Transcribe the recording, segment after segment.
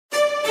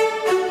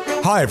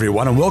Hi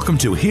everyone and welcome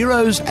to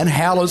Heroes and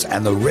Howlers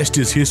and the Rest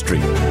is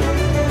History.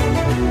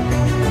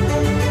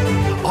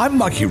 I'm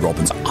Mikey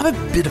Robbins. I'm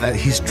a bit of a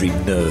history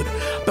nerd,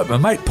 but my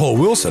mate Paul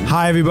Wilson...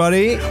 Hi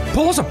everybody.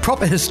 Paul's a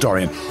proper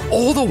historian,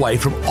 all the way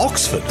from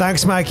Oxford.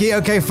 Thanks Mikey.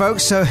 Okay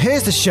folks, so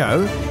here's the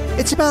show.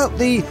 It's about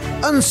the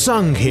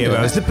unsung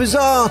heroes, the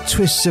bizarre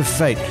twists of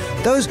fate,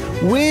 those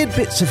weird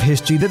bits of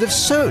history that have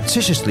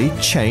surreptitiously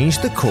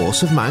changed the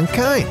course of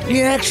mankind.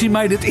 Yeah, actually,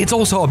 mate, it's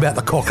also about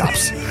the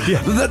cock-ups.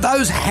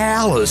 Those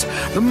howlers,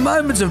 the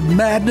moments of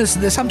madness,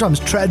 they're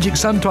sometimes tragic,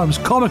 sometimes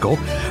comical,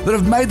 that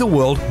have made the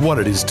world what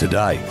it is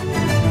today.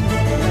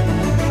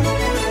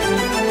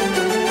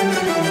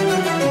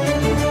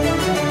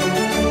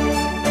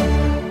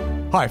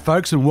 Hi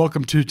folks and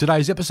welcome to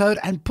today's episode,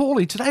 and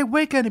Paulie, today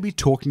we're going to be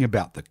talking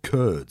about the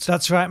Kurds.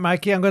 That's right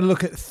Mikey, I'm going to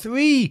look at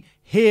 3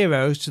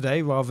 heroes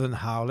today rather than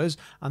howlers,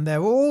 and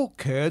they're all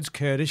Kurds,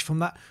 Kurdish, from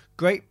that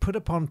great put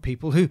upon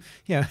people who,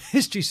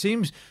 history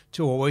seems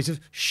to always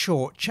have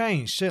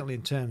shortchanged, certainly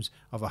in terms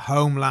of a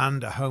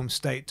homeland, a home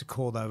state to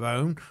call their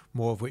own,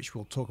 more of which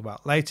we'll talk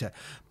about later.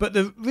 But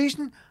the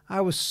reason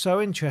I was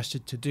so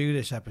interested to do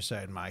this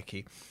episode,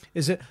 Mikey,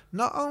 is that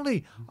not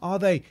only are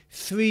they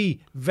 3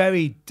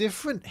 very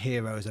different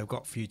heroes I've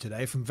got for you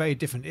today from very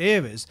different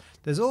eras,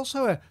 there's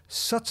also a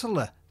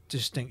subtler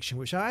distinction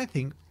which I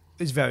think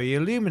is very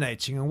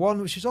illuminating, and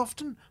one which is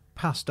often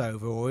passed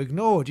over or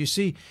ignored. You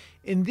see,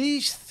 in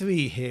these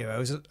 3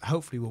 heroes, that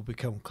hopefully will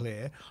become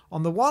clear,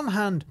 on the one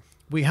hand,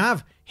 we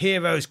have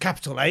heroes,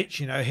 capital H,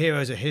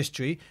 heroes of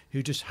history,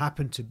 who just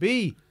happen to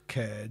be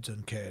Kurds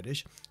and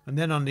Kurdish. And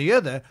then on the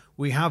other,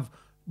 we have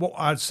what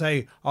I'd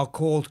say are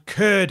called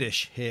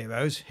Kurdish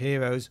heroes,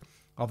 heroes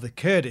of the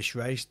Kurdish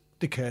race,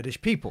 the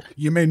Kurdish people.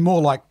 You mean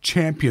more like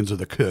champions of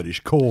the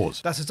Kurdish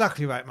cause? That's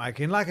exactly right,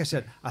 Mikey. And like I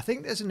said, I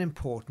think there's an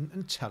important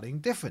and telling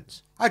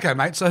difference. Okay,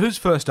 mate, so who's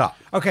first up?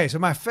 Okay, so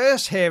my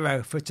first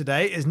hero for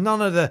today is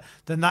none other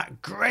than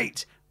that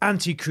great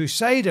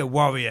anti-Crusader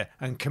warrior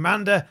and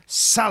commander,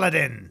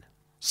 Saladin.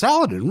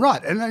 Saladin,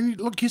 right. And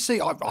look, you see,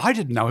 I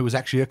didn't know he was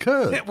actually a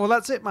Kurd. Yeah, well,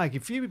 that's it, Mikey.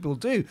 Few people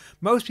do.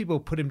 Most people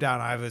put him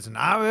down either as an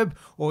Arab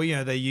or,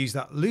 they use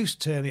that loose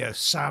term,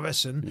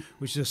 Saracen,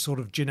 which is a sort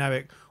of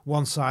generic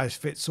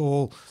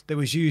one-size-fits-all that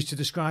was used to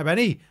describe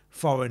any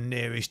foreign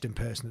Near Eastern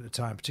person at the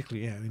time,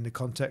 particularly, in the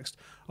context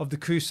of the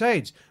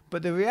Crusades.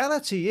 But the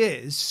reality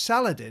is,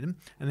 Saladin,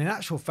 and in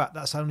actual fact,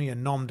 that's only a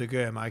nom de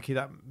guerre, Mikey.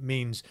 That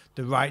means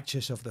the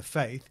righteous of the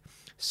faith.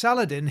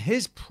 Saladin,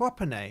 his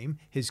proper name,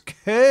 his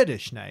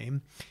Kurdish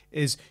name,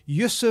 is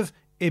Yusuf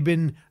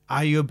ibn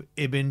Ayyub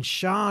ibn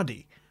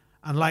Shadi.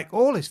 And like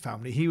all his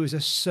family, he was a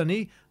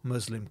Sunni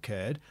Muslim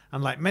Kurd.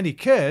 And like many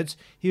Kurds,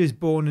 he was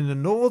born in the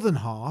northern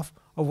half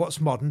of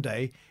what's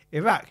modern-day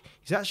Iraq.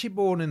 He's actually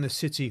born in the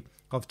city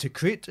of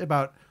Tikrit,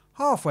 about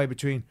halfway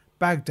between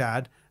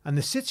Baghdad and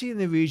the city in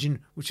the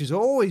region which has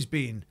always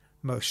been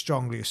most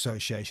strongly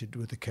associated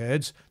with the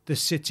Kurds, the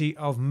city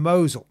of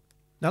Mosul.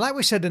 Now, like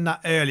we said in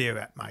that earlier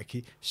ep,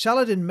 Mikey,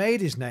 Saladin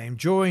made his name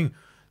during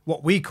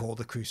what we call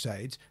the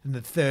Crusades, and the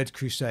Third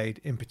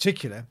Crusade in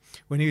particular,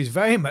 when he was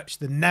very much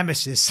the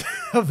nemesis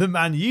of the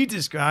man you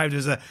described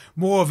as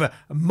more of a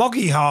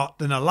moggy heart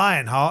than a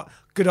lion heart,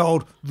 good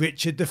old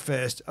Richard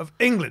I of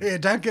England. Yeah,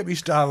 don't get me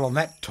started on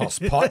that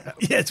tosspot.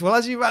 Yes, well,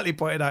 as you rightly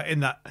pointed out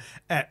in that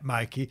ep,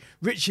 Mikey,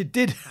 Richard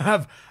did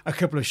have a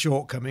couple of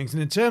shortcomings,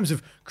 and in terms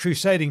of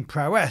crusading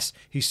prowess,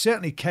 he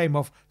certainly came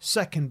off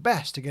second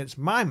best against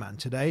my man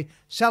today,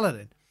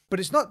 Saladin.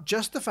 But it's not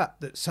just the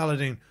fact that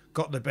Saladin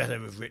got the better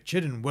of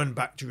Richard and won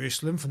back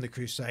Jerusalem from the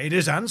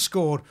Crusaders and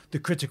scored the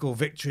critical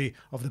victory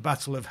of the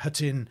Battle of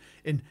Hattin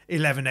in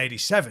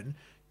 1187.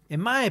 In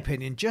my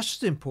opinion,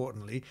 just as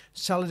importantly,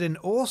 Saladin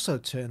also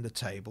turned the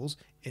tables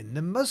in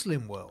the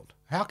Muslim world.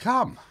 How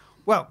come?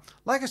 Well,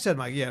 like I said,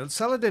 Mike,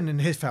 Saladin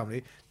and his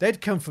family, they'd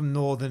come from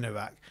northern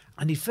Iraq,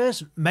 and he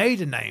first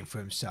made a name for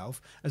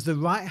himself as the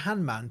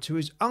right-hand man to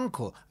his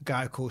uncle, a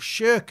guy called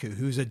Shirkuh,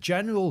 who was a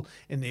general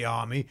in the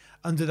army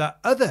under that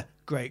other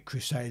great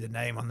crusader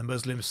name on the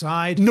Muslim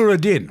side.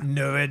 Nur-ad-Din.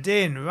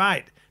 Nur-ad-Din,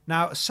 right.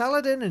 Now,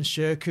 Saladin and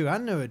Shirkuh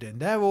and Nur-ad-Din,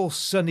 they're all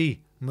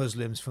Sunni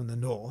Muslims from the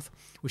north,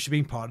 which had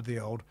been part of the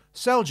old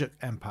Seljuk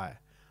Empire.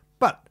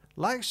 But,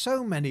 like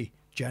so many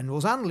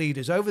generals and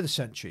leaders over the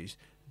centuries,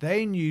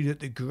 they knew that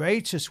the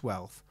greatest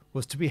wealth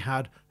was to be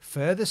had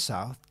further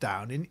south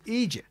down in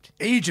Egypt.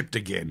 Egypt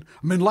again.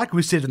 I mean, like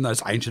we said in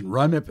those ancient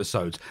Rome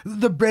episodes,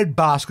 the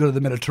breadbasket of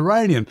the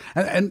Mediterranean.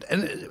 And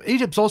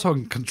Egypt's also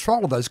in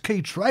control of those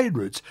key trade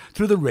routes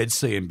through the Red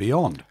Sea and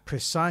beyond.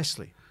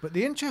 Precisely. But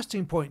the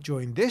interesting point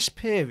during this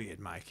period,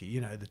 Mikey,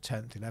 the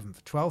 10th,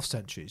 11th, 12th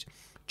centuries,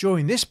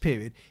 during this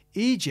period,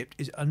 Egypt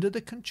is under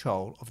the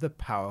control of the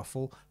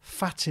powerful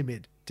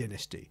Fatimid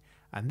dynasty.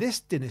 And this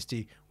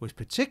dynasty was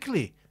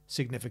particularly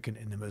significant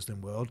in the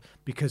Muslim world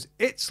because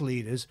its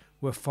leaders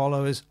were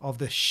followers of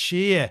the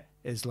Shia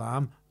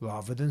Islam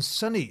rather than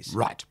Sunnis.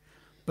 Right.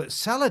 But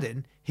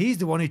Saladin, he's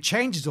the one who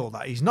changes all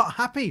that. He's not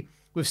happy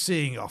with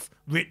seeing off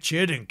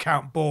Richard and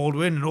Count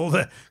Baldwin and all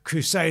the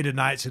Crusader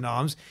knights in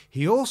arms.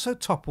 He also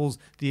topples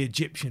the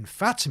Egyptian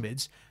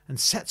Fatimids and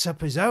sets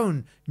up his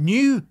own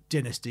new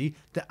dynasty,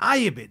 the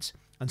Ayyubids.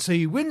 And so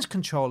he wins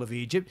control of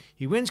Egypt,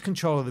 he wins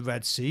control of the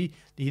Red Sea,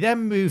 he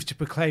then moves to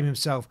proclaim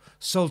himself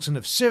Sultan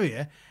of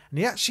Syria, and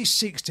he actually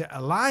seeks to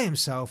ally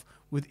himself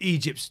with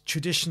Egypt's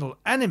traditional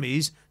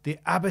enemies, the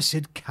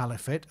Abbasid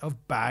Caliphate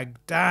of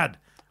Baghdad.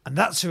 And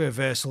that's a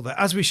reversal that,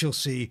 as we shall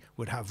see,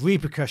 would have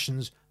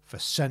repercussions for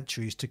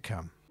centuries to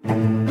come.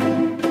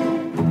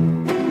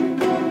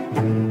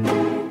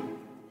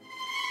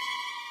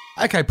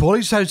 Okay,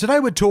 Paulie, so today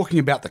we're talking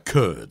about the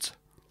Kurds.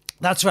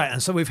 That's right.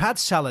 And so we've had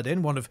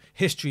Saladin, one of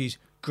history's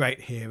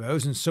great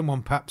heroes, and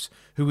someone perhaps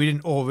who we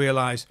didn't all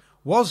realise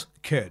was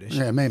Kurdish.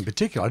 Yeah, me in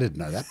particular, I didn't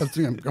know that, but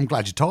I'm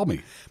glad you told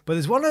me. But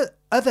there's one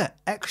other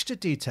extra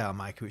detail,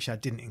 Mikey, which I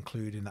didn't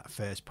include in that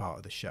first part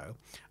of the show.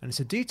 And it's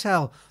a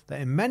detail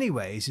that in many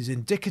ways is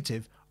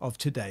indicative of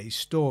today's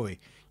story.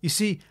 You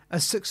see,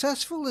 as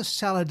successful as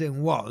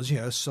Saladin was,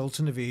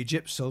 Sultan of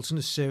Egypt, Sultan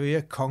of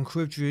Syria,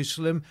 conqueror of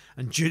Jerusalem,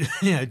 and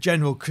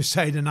general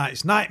Crusader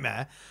Knight's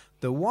nightmare,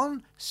 the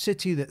one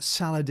city that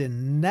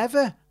Saladin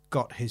never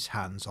got his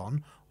hands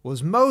on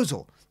was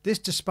Mosul. This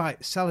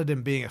despite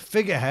Saladin being a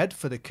figurehead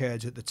for the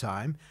Kurds at the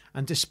time,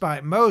 and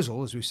despite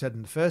Mosul, as we said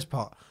in the first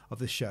part of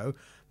the show,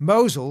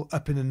 Mosul,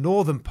 up in the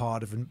northern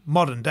part of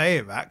modern-day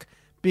Iraq,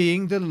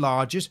 being the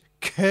largest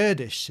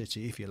Kurdish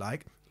city, if you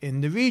like,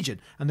 in the region,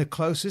 and the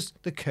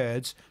closest the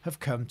Kurds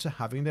have come to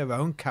having their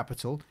own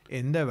capital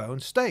in their own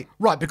state.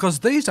 Right, because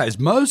these days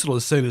Mosul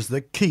is seen as the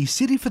key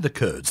city for the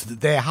Kurds,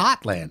 their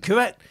heartland.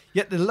 Correct.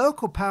 Yet the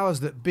local powers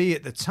that be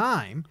at the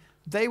time,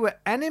 they were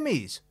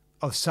enemies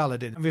of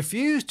Saladin and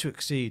refused to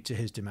accede to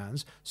his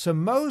demands, so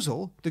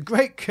Mosul, the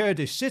great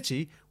Kurdish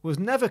city, was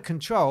never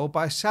controlled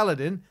by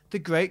Saladin, the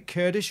great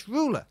Kurdish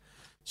ruler.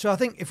 So I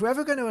think if we're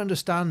ever going to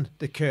understand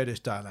the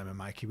Kurdish dilemma,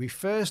 Mikey, we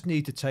first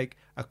need to take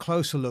a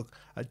closer look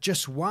at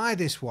just why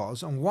this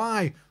was and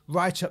why,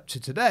 right up to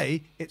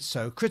today, it's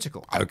so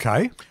critical.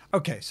 Okay,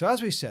 so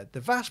as we said, the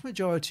vast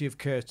majority of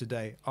Kurds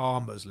today are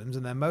Muslims,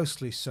 and they're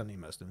mostly Sunni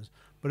Muslims,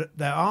 but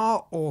there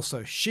are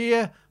also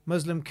Shia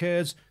Muslim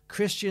Kurds,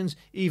 Christians,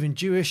 even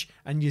Jewish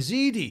and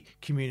Yazidi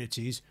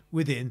communities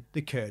within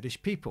the Kurdish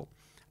people.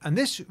 And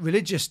this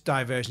religious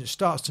divergence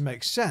starts to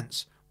make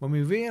sense when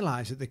we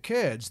realise that the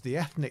Kurds, the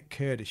ethnic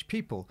Kurdish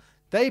people,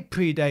 they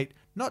predate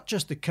not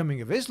just the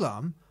coming of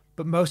Islam,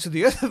 but most of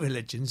the other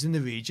religions in the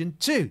region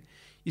too.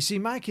 You see,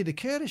 Mikey, the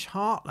Kurdish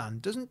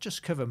heartland doesn't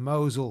just cover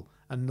Mosul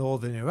and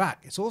northern Iraq.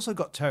 It's also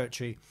got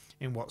territory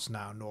in what's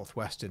now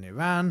northwestern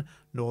Iran,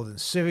 northern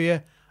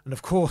Syria, and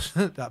of course,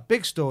 that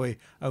big story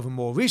over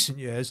more recent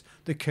years,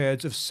 the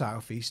Kurds of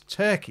southeast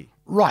Turkey.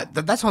 Right,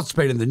 that's what's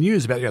been in the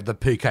news about the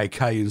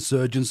PKK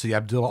insurgency,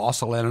 Abdullah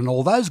Öcalan and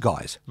all those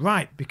guys.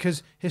 Right,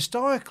 because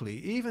historically,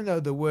 even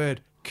though the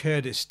word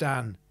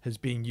Kurdistan has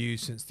been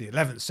used since the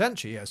 11th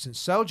century,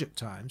 since Seljuk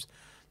times,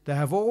 there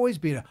have always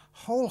been a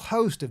whole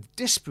host of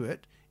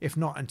disparate, if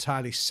not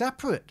entirely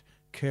separate,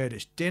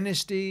 Kurdish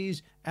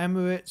dynasties,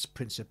 emirates,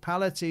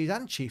 principalities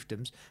and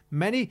chiefdoms,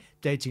 many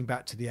dating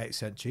back to the 8th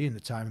century in the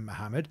time of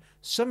Muhammad,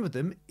 some of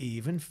them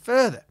even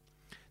further.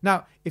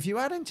 Now, if you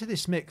add into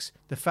this mix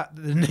the fact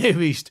that the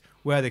Near East,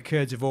 where the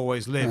Kurds have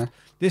always lived,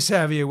 this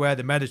area where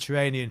the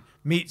Mediterranean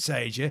meets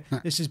Asia,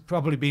 this has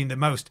probably been the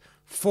most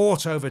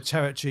fought over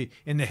territory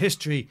in the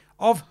history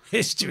of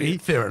history.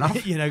 Fair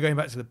enough. Going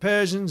back to the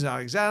Persians,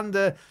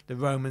 Alexander, the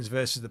Romans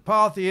versus the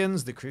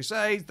Parthians, the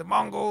Crusades, the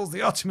Mongols,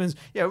 the Ottomans,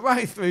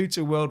 right through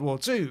to World War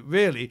II,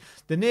 really.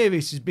 The Near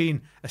East has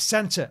been a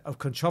centre of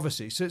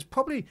controversy, so it's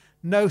probably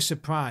no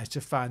surprise to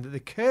find that the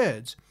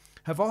Kurds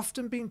have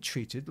often been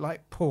treated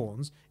like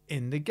pawns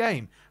in the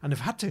game and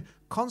have had to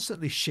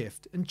constantly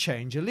shift and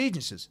change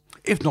allegiances.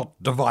 If not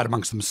divide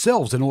amongst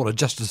themselves in order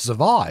just to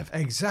survive.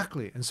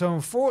 Exactly. And so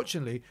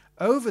unfortunately,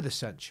 over the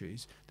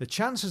centuries, the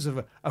chances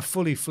of a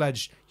fully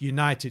fledged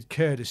united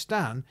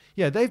Kurdistan,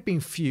 they've been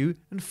few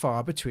and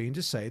far between,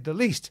 to say the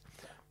least.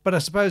 But I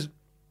suppose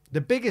the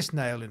biggest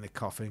nail in the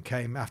coffin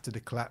came after the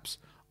collapse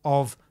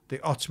of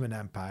the Ottoman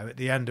Empire at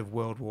the end of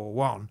World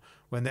War I,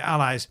 when the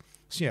Allies,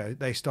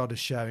 they started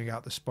sharing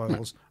out the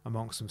spoils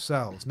amongst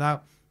themselves.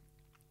 Now,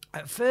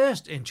 at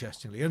first,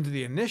 interestingly, under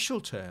the initial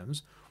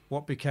terms,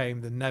 what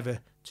became the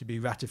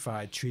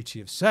never-to-be-ratified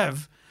Treaty of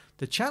Sèvres,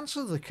 the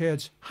chances of the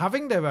Kurds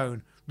having their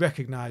own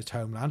recognised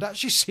homeland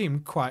actually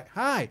seemed quite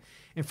high.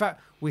 In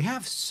fact, we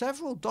have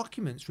several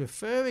documents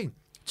referring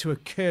to a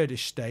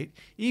Kurdish state,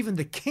 even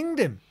the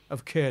Kingdom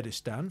of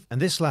Kurdistan, and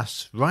this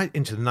lasts right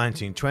into the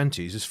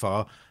 1920s as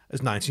far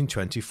as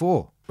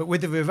 1924. But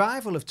with the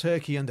revival of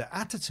Turkey under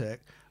Ataturk,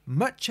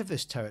 much of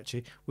this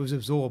territory was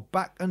absorbed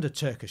back under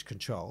Turkish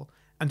control,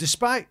 and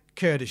despite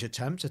Kurdish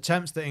attempts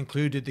that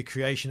included the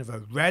creation of a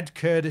Red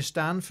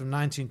Kurdistan from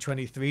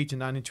 1923 to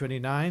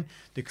 1929,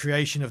 the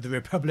creation of the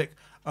Republic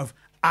of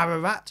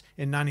Ararat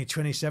in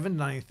 1927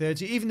 to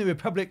 1930, even the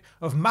Republic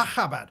of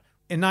Mahabad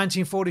in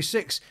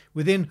 1946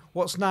 within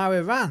what's now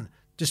Iran.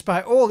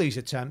 Despite all these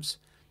attempts,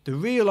 the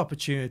real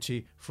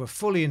opportunity for a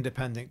fully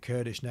independent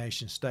Kurdish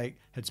nation state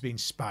has been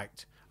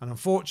spiked. And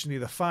unfortunately,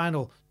 the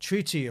final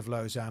Treaty of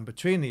Lausanne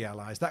between the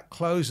Allies, that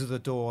closes the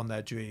door on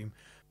their dream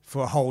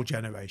for a whole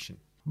generation.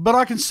 But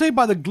I can see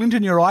by the glint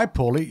in your eye,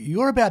 Paulie,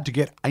 you're about to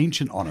get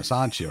ancient on us,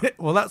 aren't you?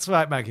 Well, that's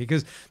right, Maggie,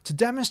 because to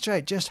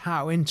demonstrate just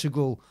how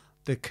integral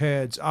the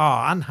Kurds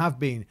are and have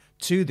been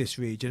to this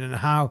region, and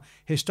how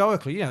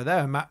historically,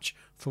 they're a match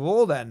for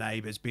all their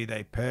neighbours, be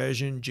they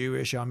Persian,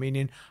 Jewish,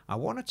 Armenian, I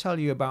want to tell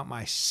you about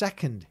my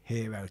second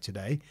hero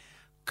today,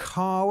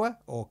 Karwa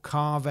or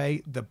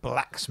Kaveh the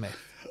blacksmith.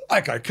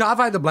 Okay,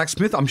 Kaveh the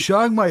blacksmith, I'm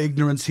showing my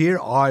ignorance here.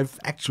 I've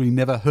actually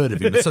never heard of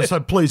him, so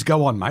please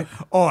go on, mate.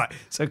 All right,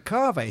 so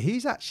Kaveh,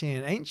 he's actually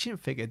an ancient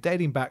figure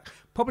dating back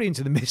probably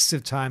into the mists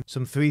of time,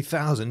 some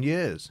 3,000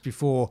 years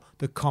before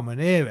the Common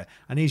Era,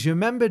 and he's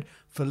remembered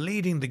for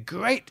leading the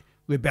great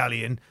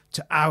rebellion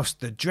to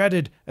oust the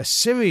dreaded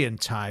Assyrian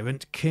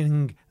tyrant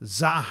King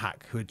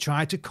Zahak, who had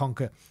tried to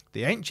conquer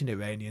the ancient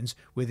Iranians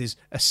with his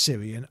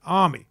Assyrian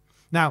army.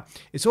 Now,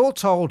 it's all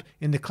told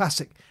in the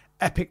classic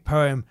epic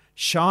poem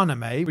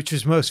Shahnameh, which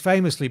was most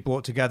famously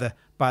brought together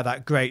by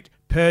that great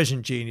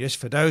Persian genius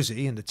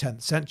Ferdowsi in the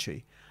 10th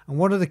century. And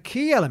one of the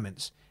key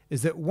elements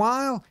is that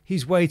while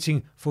he's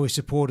waiting for his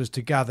supporters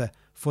to gather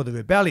for the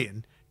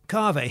rebellion,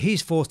 Kaveh,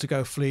 he's forced to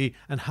go flee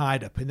and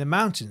hide up in the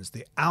mountains,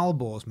 the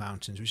Alborz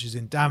Mountains, which is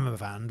in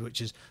Damavand,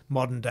 which is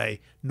modern-day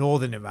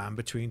northern Iran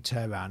between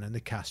Tehran and the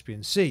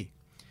Caspian Sea.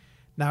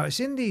 Now, it's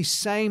in these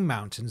same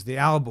mountains, the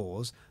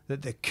Alborz,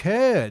 that the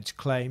Kurds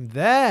claim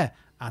their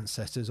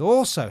ancestors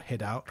also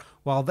hid out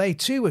while they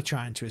too were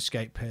trying to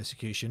escape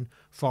persecution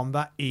from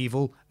that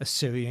evil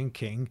Assyrian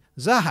king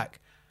Zahak.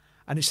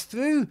 And it's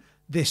through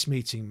this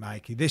meeting,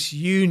 Mikey, this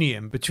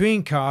union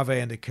between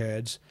Kaveh and the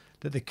Kurds,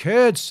 that the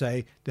Kurds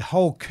say the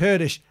whole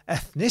Kurdish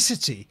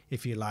ethnicity,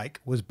 if you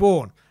like, was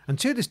born. And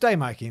to this day,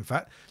 Mikey, in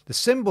fact, the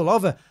symbol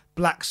of a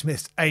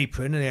blacksmith's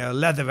apron, a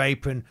leather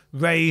apron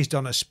raised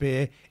on a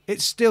spear,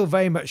 it's still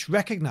very much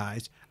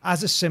recognised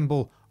as a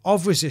symbol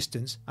of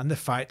resistance and the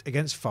fight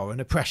against foreign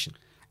oppression.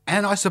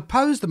 And I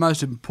suppose the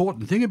most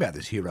important thing about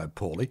this hero,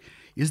 Paulie,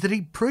 is that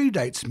he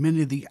predates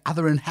many of the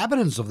other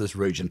inhabitants of this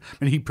region.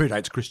 I mean, he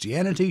predates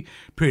Christianity,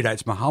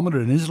 predates Muhammad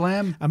and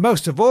Islam. And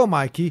most of all,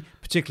 Mikey,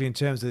 particularly in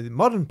terms of the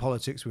modern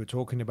politics we were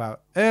talking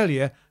about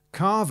earlier,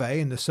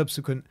 Kaveh and the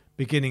subsequent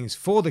beginnings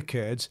for the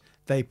Kurds,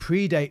 they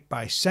predate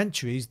by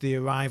centuries the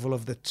arrival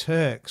of the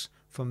Turks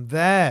from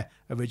their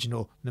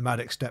original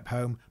nomadic steppe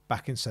home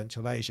back in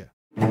Central Asia.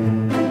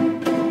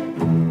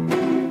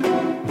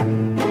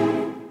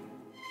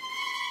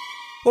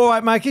 All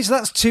right, Mikey, so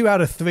that's 2 out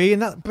of 3,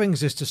 and that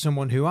brings us to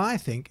someone who I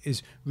think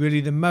is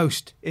really the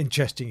most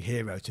interesting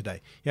hero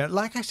today.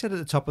 Like I said at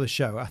the top of the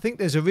show, I think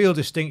there's a real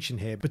distinction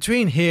here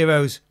between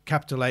heroes,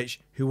 capital H,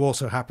 who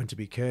also happen to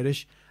be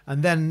Kurdish,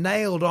 and then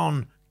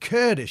nailed-on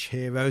Kurdish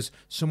heroes,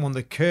 someone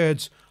the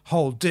Kurds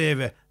hold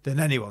dearer than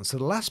anyone. So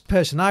the last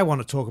person I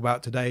want to talk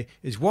about today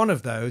is one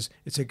of those.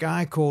 It's a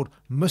guy called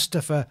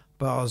Mustafa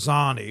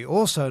Barzani,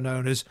 also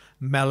known as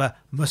Mellah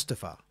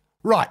Mustafa.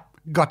 Right,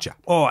 gotcha.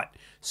 All right.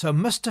 So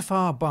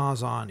Mustafa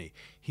Barzani,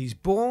 he's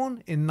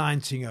born in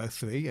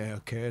 1903,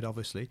 a Kurd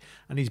obviously,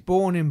 and he's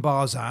born in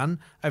Barzan,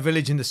 a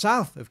village in the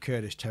south of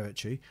Kurdish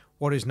territory,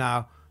 what is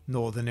now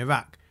northern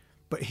Iraq.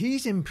 But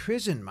he's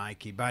imprisoned,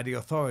 Mikey, by the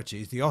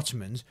authorities, the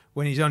Ottomans,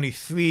 when he's only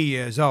 3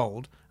 years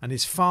old, and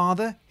his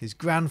father, his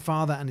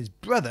grandfather and his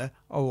brother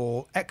are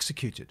all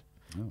executed.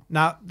 Oh.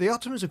 Now, the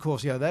Ottomans, of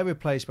course, they're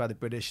replaced by the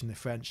British and the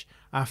French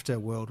after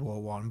World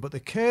War I, but the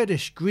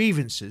Kurdish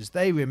grievances,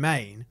 they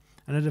remain.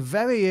 And at a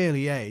very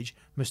early age,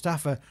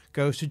 Mustafa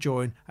goes to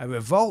join a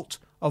revolt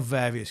of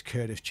various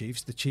Kurdish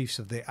chiefs, the chiefs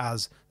of the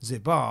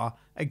Az-Zibar,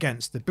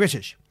 against the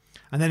British.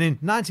 And then in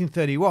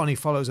 1931, he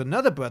follows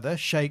another brother,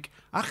 Sheikh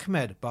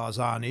Ahmed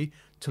Barzani,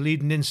 to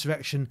lead an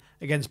insurrection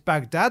against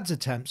Baghdad's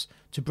attempts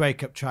to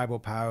break up tribal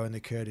power in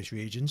the Kurdish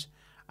regions.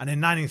 And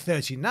in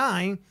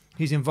 1939,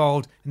 he's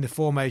involved in the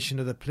formation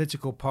of the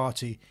political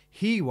party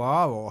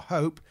Hiwar, or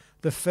Hope,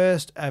 the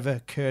first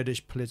ever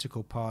Kurdish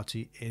political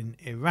party in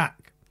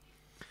Iraq.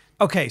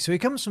 Okay, so he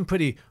comes from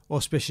pretty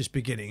auspicious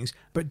beginnings,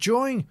 but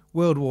during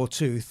World War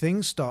II,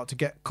 things start to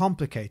get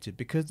complicated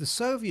because the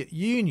Soviet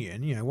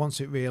Union,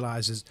 once it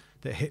realises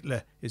that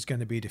Hitler is going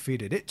to be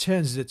defeated, it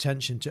turns its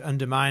attention to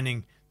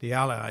undermining the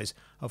Allies,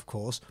 of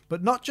course,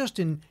 but not just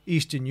in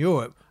Eastern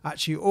Europe,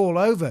 actually all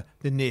over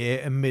the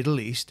Near and Middle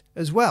East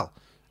as well.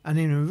 And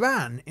in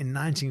Iran in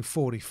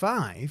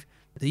 1945,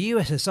 the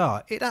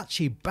USSR, it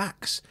actually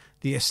backs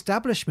the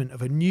establishment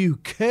of a new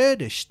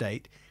Kurdish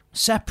state,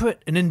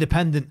 separate and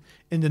independent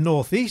in the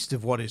northeast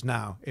of what is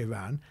now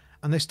Iran,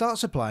 and they start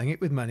supplying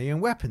it with money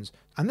and weapons.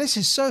 And this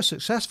is so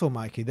successful,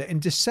 Mikey, that in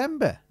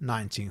December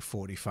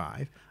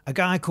 1945, a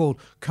guy called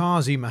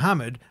Qazi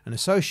Muhammad, an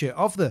associate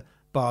of the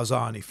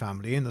Barzani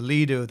family and the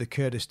leader of the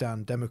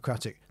Kurdistan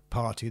Democratic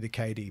Party, the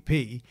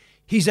KDP,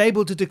 he's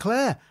able to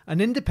declare an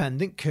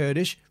independent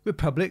Kurdish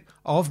Republic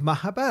of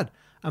Mahabad.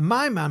 And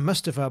my man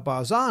Mustafa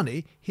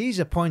Barzani, he's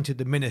appointed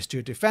the Minister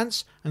of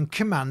Defence and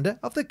commander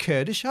of the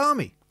Kurdish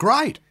army.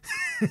 Great.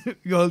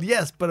 Well,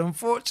 yes, but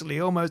unfortunately,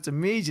 almost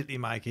immediately,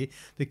 Mikey,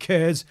 the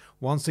Kurds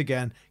once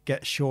again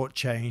get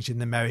shortchanged in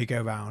the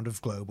merry-go-round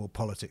of global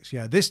politics.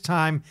 This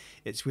time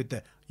it's with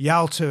the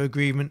Yalta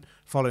Agreement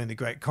following the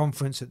Great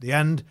Conference at the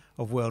end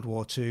of World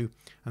War II,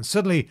 and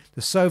suddenly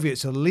the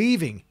Soviets are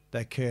leaving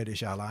their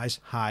Kurdish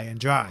allies high and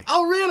dry.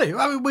 Oh, really?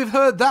 I mean, we've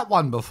heard that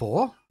one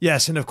before.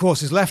 Yes, and of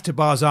course it's left to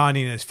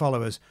Barzani and his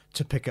followers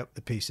to pick up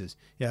the pieces.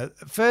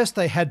 First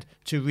they head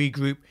to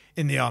regroup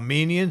in the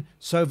Armenian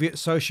Soviet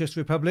Socialist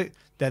Republic,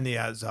 then the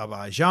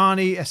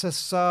Azerbaijani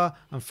SSR,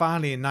 and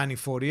finally in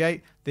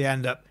 1948 they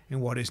end up in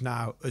what is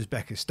now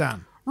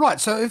Uzbekistan. Right,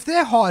 so if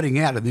they're hiding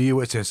out in the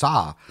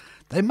USSR,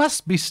 they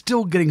must be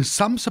still getting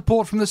some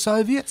support from the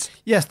Soviets?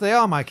 Yes, they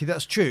are, Mikey,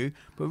 that's true.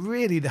 But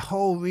really, the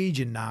whole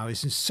region now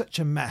is in such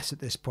a mess at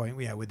this point,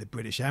 with the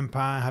British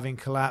Empire having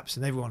collapsed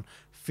and everyone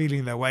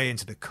feeling their way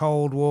into the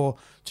Cold War.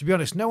 To be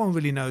honest, no one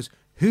really knows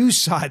whose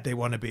side they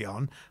want to be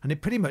on, and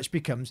it pretty much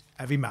becomes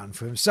every man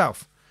for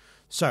himself.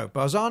 So,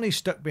 Barzani's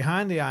stuck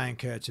behind the Iron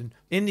Curtain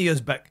in the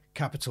Uzbek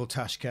capital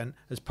Tashkent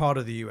as part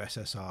of the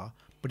USSR,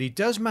 but he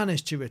does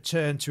manage to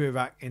return to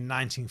Iraq in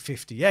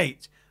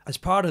 1958 as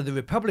part of the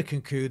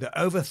Republican coup that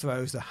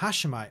overthrows the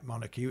Hashemite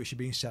monarchy which had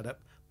been set up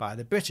by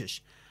the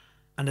British.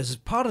 And as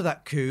part of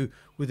that coup,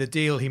 with a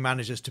deal he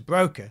manages to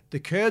broker, the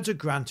Kurds are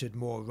granted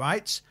more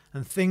rights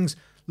and things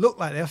look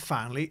like they're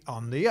finally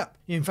on the up.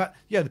 In fact,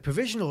 the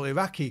provisional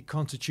Iraqi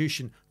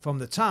constitution from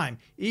the time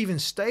even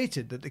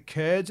stated that the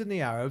Kurds and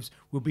the Arabs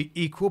will be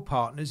equal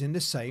partners in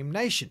the same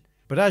nation.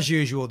 But as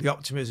usual, the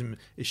optimism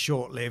is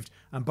short-lived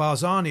and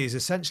Barzani is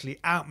essentially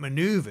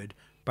outmaneuvered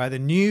by the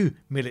new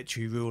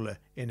military ruler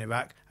in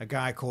Iraq, a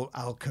guy called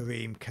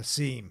Al-Karim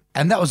Qasim.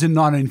 And that was in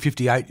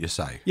 1958, you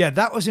say? Yeah,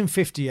 that was in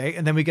 58,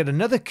 and then we get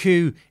another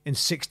coup in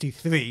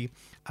 63.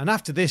 And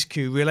after this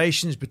coup,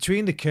 relations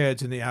between the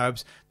Kurds and the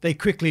Arabs, they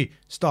quickly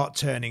start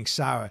turning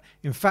sour.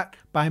 In fact,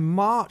 by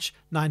March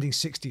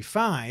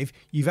 1965,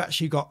 you've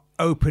actually got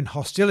open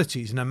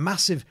hostilities and a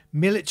massive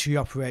military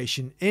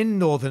operation in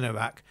northern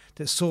Iraq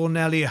that saw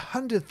nearly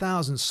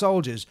 100,000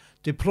 soldiers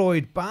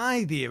deployed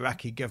by the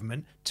Iraqi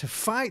government to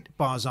fight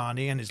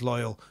Barzani and his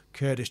loyal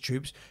Kurdish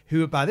troops,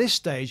 who by this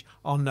stage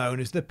are known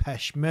as the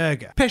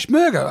Peshmerga.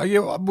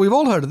 Peshmerga? We've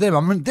all heard of them.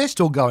 I mean, they're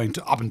still going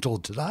up until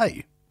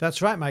today.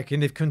 That's right, Mike,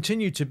 and they've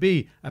continued to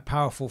be a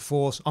powerful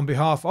force on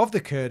behalf of the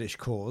Kurdish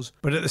cause.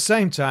 But at the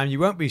same time, you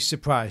won't be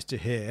surprised to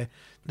hear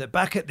that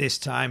back at this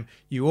time,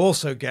 you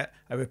also get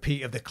a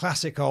repeat of the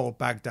classic old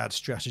Baghdad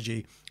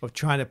strategy of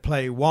trying to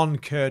play one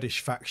Kurdish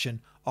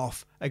faction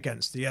off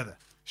against the other.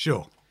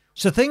 Sure.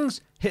 So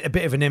things hit a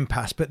bit of an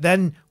impasse, but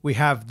then we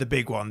have the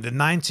big one, the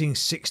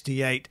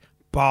 1968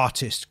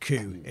 Ba'athist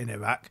coup in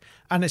Iraq.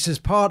 And it's as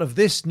part of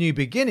this new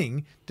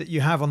beginning that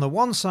you have on the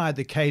one side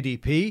the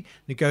KDP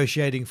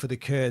negotiating for the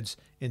Kurds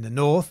in the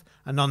north,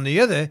 and on the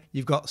other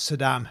you've got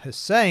Saddam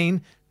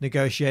Hussein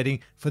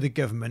negotiating for the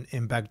government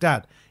in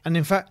Baghdad. And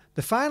in fact,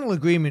 the final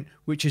agreement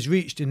which is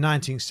reached in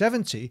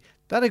 1970,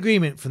 that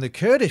agreement from the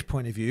Kurdish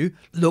point of view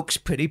looks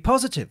pretty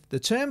positive. The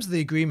terms of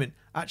the agreement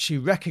actually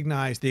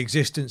recognise the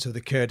existence of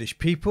the Kurdish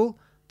people.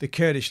 The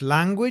Kurdish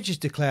language is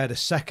declared a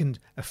second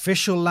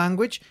official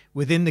language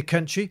within the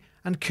country,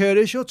 and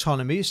Kurdish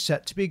autonomy is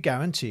set to be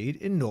guaranteed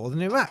in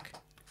northern Iraq.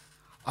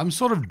 I'm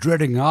sort of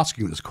dreading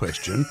asking this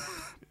question,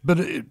 but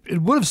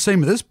it would have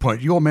seemed at this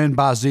point your man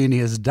Barzani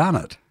has done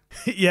it.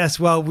 Yes,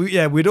 well,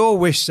 we'd all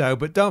wish so,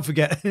 but don't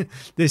forget,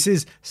 this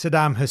is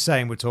Saddam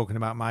Hussein we're talking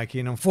about, Mikey,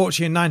 and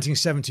unfortunately in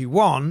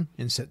 1971,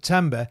 in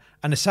September,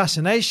 an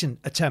assassination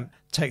attempt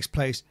takes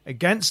place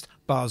against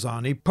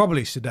Barzani,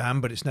 probably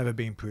Saddam, but it's never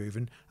been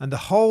proven, and the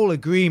whole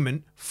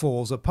agreement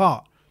falls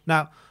apart.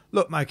 Now,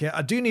 look, Mikey,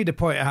 I do need to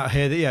point out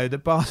here that,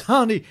 that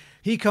Barzani,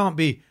 he can't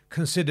be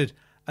considered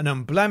an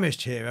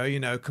unblemished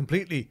hero,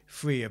 completely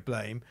free of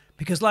blame,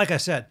 because like I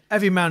said,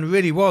 every man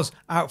really was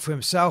out for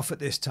himself at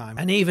this time,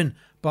 and even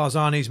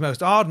Barzani's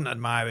most ardent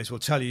admirers will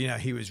tell you,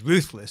 he was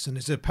ruthless, and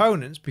his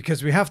opponents,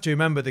 because we have to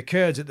remember the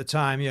Kurds at the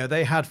time,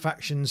 they had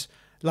factions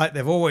like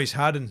they've always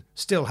had and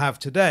still have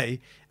today,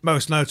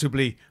 most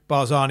notably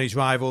Barzani's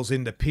rivals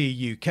in the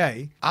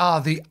PUK.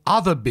 The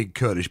other big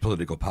Kurdish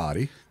political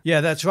party.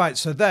 Yeah, that's right.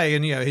 So they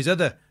and his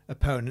other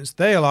opponents,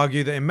 they'll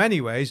argue that in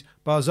many ways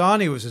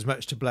Barzani was as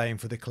much to blame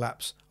for the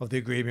collapse of the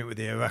agreement with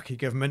the Iraqi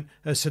government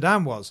as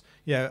Saddam was.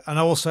 And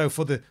also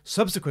for the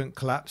subsequent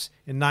collapse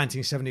in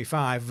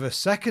 1975 of a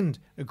second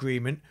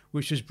agreement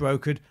which was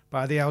brokered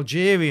by the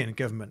Algerian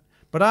government.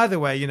 But either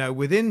way,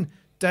 within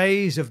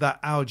days of that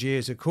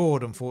Algiers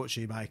Accord,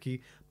 unfortunately,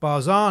 Mikey,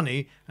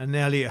 Barzani and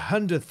nearly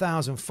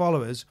 100,000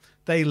 followers,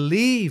 they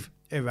leave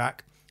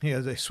Iraq,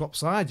 they swap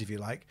sides if you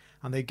like,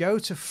 and they go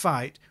to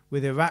fight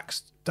with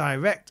Iraq's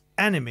direct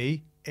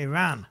enemy,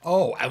 Iran.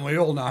 Oh, and we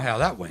all know how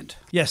that went.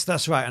 Yes,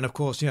 that's right. And of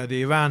course,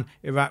 the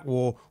Iran-Iraq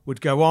war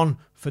would go on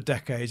for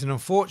decades. And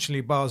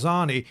unfortunately,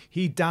 Barzani,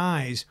 he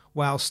dies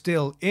while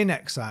still in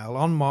exile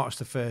on March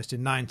the 1st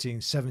in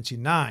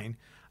 1979.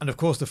 And of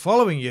course, the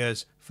following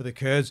years for the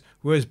Kurds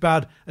were as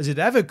bad as it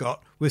ever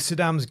got, with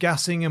Saddam's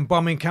gassing and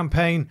bombing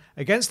campaign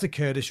against the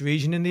Kurdish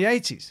region in the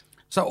 80s.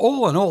 So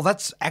all in all,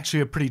 that's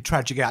actually a pretty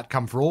tragic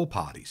outcome for all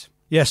parties.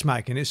 Yes,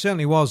 Mike, and it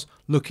certainly was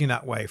looking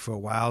that way for a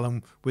while.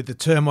 And with the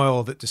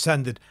turmoil that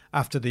descended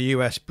after the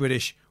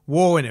US-British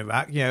war in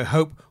Iraq,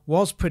 hope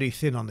was pretty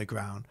thin on the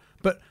ground.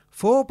 But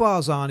for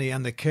Barzani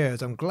and the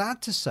Kurds, I'm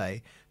glad to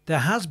say there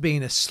has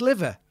been a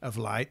sliver of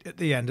light at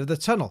the end of the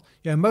tunnel.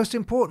 Most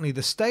importantly,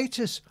 the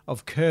status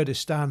of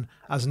Kurdistan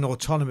as an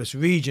autonomous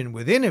region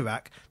within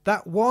Iraq,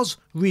 that was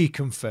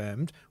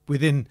reconfirmed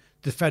within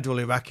the Federal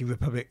Iraqi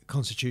Republic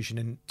Constitution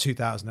in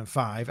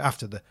 2005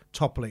 after the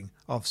toppling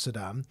of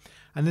Saddam.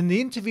 And in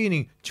the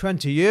intervening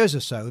 20 years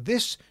or so,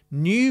 this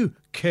new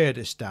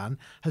Kurdistan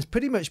has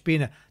pretty much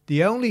been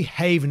the only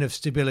haven of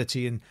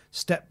stability and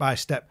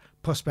step-by-step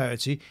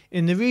prosperity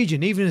in the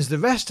region, even as the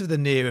rest of the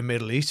Near and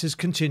Middle East has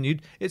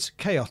continued its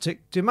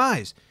chaotic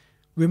demise.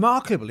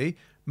 Remarkably,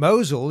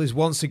 Mosul is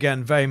once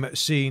again very much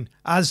seen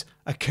as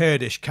a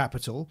Kurdish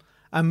capital,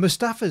 and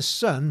Mustafa's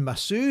son,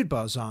 Masoud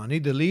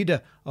Barzani, the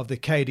leader of the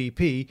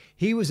KDP,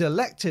 he was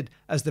elected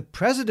as the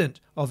president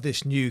of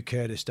this new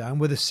Kurdistan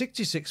with a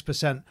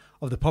 66%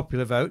 of the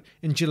popular vote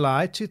in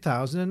July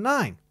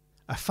 2009.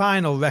 A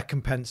final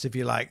recompense, if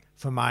you like,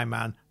 for my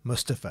man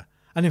Mustafa.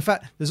 And in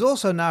fact, there's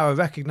also now a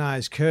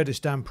recognised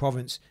Kurdistan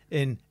province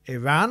in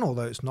Iran,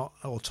 although it's not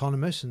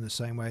autonomous in the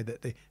same way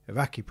that the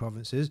Iraqi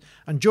province is.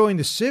 And during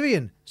the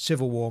Syrian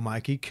civil war,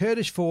 Mikey,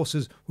 Kurdish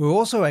forces were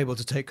also able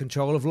to take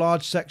control of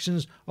large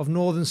sections of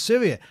northern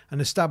Syria and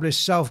establish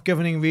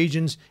self-governing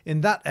regions in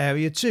that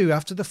area too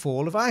after the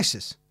fall of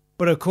ISIS.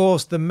 But of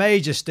course, the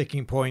major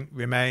sticking point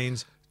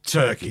remains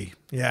Turkey.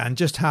 Yeah, and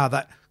just how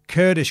that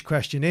Kurdish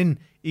question in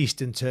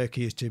eastern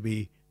Turkey is to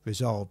be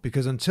resolved,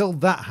 because until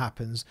that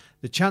happens,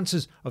 the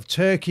chances of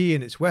Turkey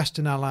and its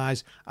Western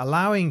allies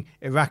allowing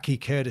Iraqi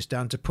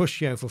Kurdistan to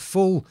push for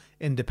full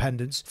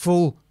independence,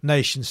 full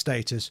nation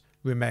status,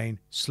 remain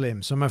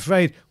slim. So I'm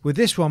afraid with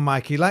this one,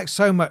 Mikey, like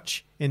so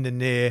much in the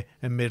Near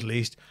and Middle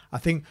East, I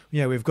think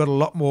we've got a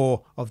lot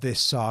more of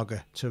this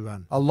saga to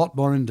run. A lot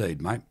more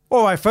indeed, mate.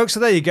 All right, folks, so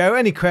there you go.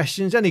 Any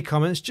questions, any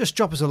comments, just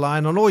drop us a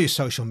line on all your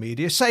social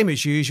media. Same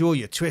as usual,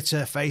 your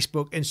Twitter,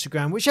 Facebook,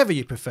 Instagram, whichever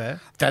you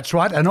prefer. That's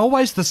right, and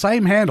always the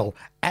same handle,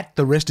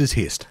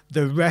 @TheRestIsHist.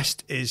 The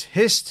Rest is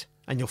Hist,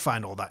 and you'll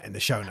find all that in the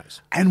show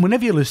notes. And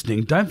whenever you're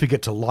listening, don't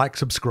forget to like,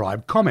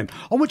 subscribe, comment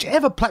on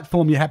whichever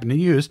platform you happen to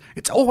use.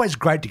 It's always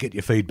great to get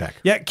your feedback.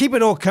 Yeah, keep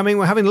it all coming.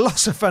 We're having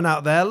lots of fun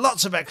out there,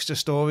 lots of extra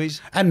stories.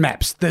 And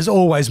maps. There's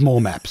always more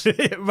maps.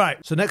 Right.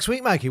 So next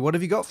week, Mikey, what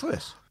have you got for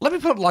us? Let me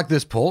put it like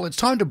this, Paul. It's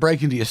time to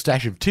break into your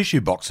stash of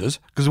tissue boxes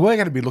because we're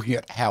going to be looking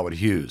at Howard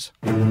Hughes.